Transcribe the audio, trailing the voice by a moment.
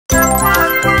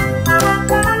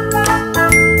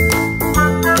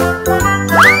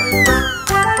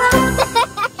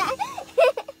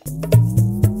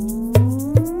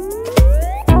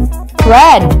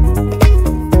red,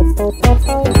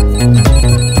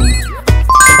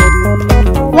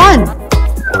 1,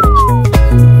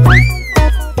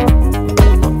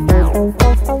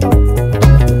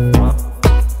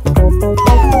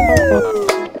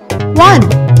 1,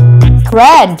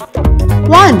 red,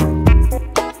 1,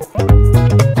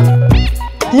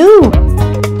 blue,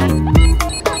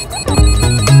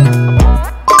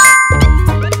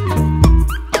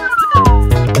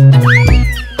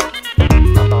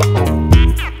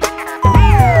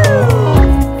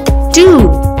 2,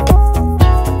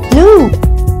 blue,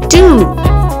 2,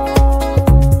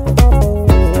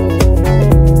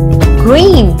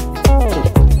 green,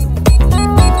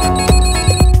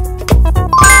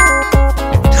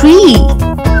 3,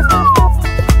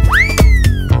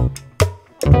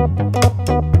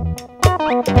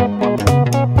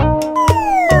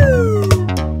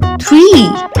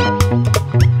 3,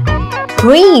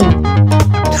 green,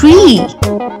 3,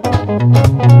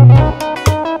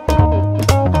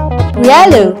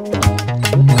 yellow,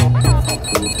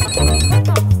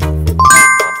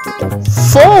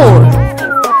 4,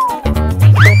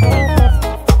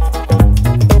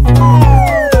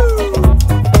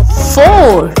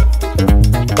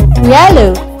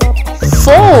 yellow,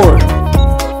 4,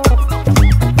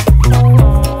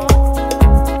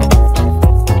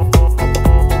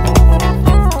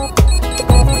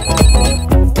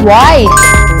 white,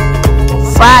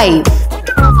 5,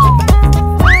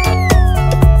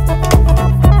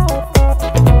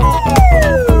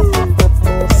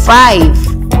 5,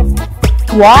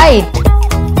 white,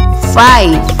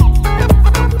 5,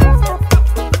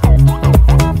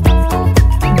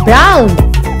 brown,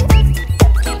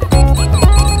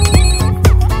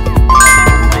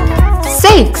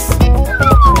 6,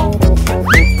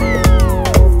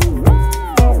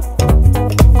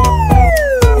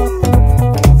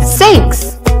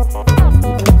 6,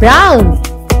 brown,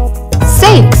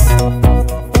 6,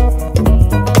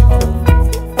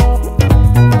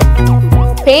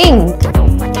 pink,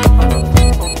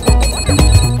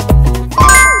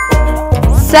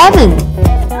 7,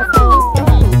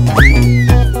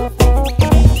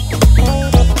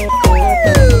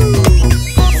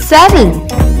 7,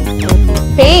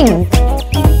 pink,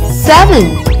 7,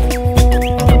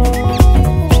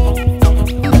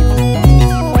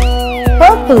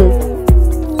 purple,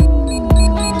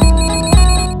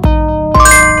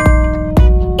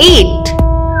 8,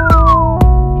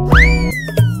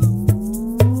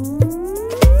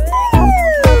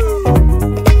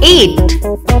 8,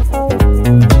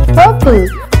 purple,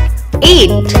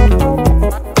 8,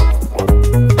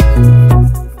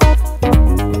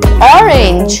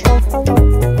 orange,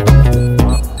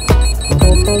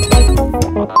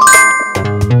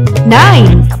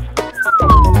 9,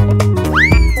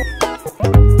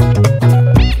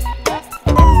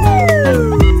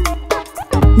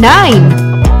 9,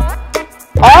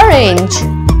 orange,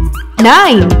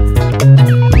 9,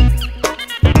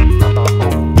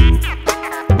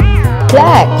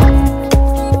 black,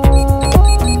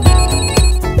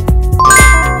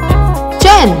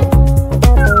 10,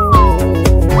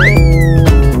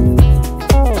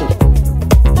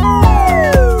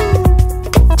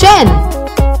 10,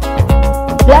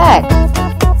 black,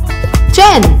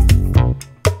 10,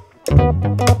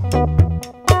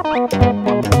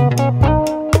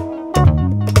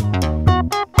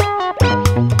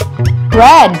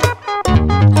 red,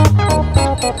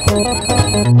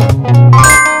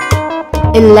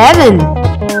 11,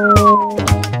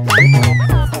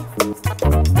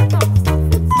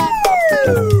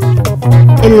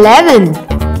 11,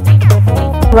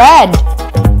 red,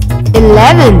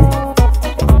 11,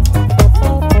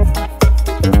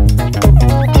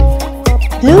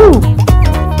 blue,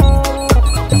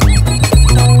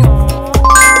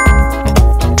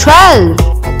 12,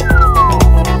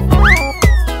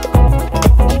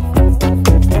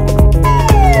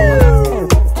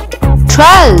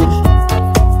 12,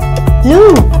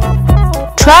 blue,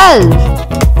 12,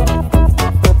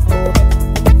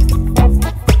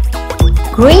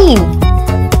 green,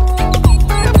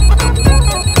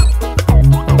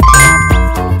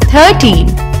 13,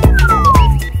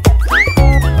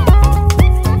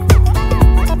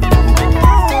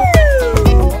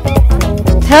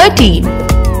 13,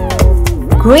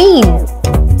 green,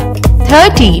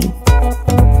 13,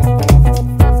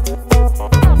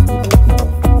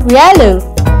 yellow,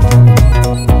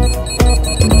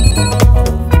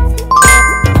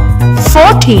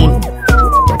 14,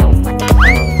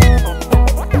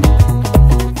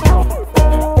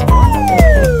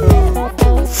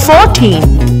 14,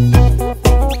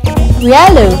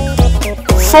 yellow,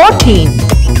 14,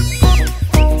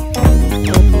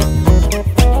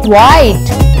 white,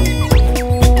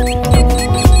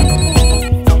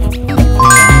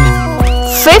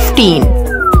 15,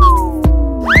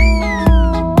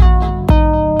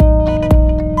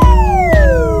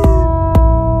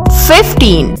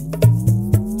 15,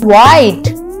 white,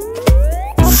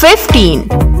 15,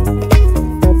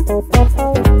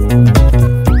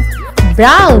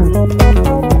 brown,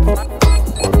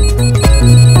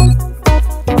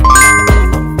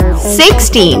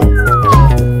 16,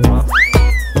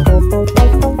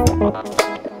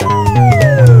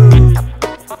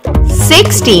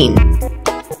 16,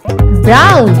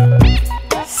 brown,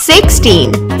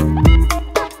 16,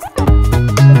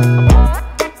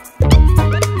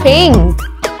 pink,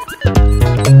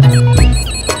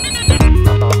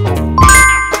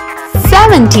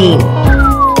 17,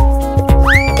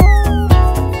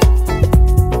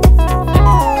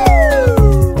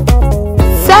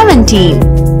 17,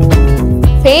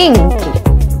 pink,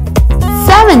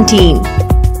 17,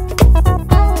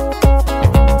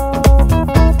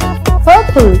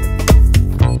 purple,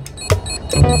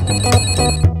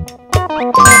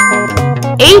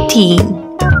 18,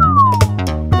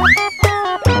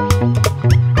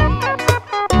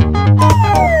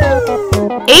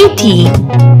 18,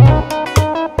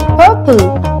 purple,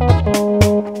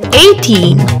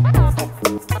 18,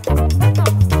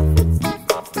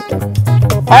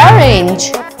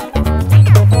 orange,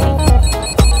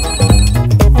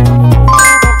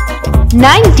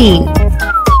 19,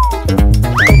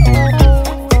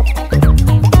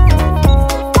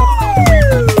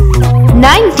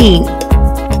 19,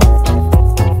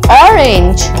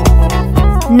 orange,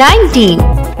 19,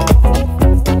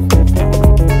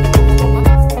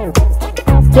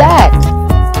 black,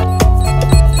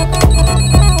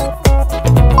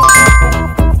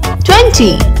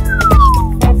 20,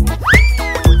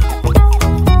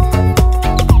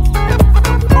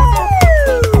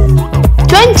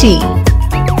 20,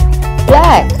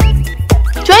 black,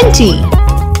 20,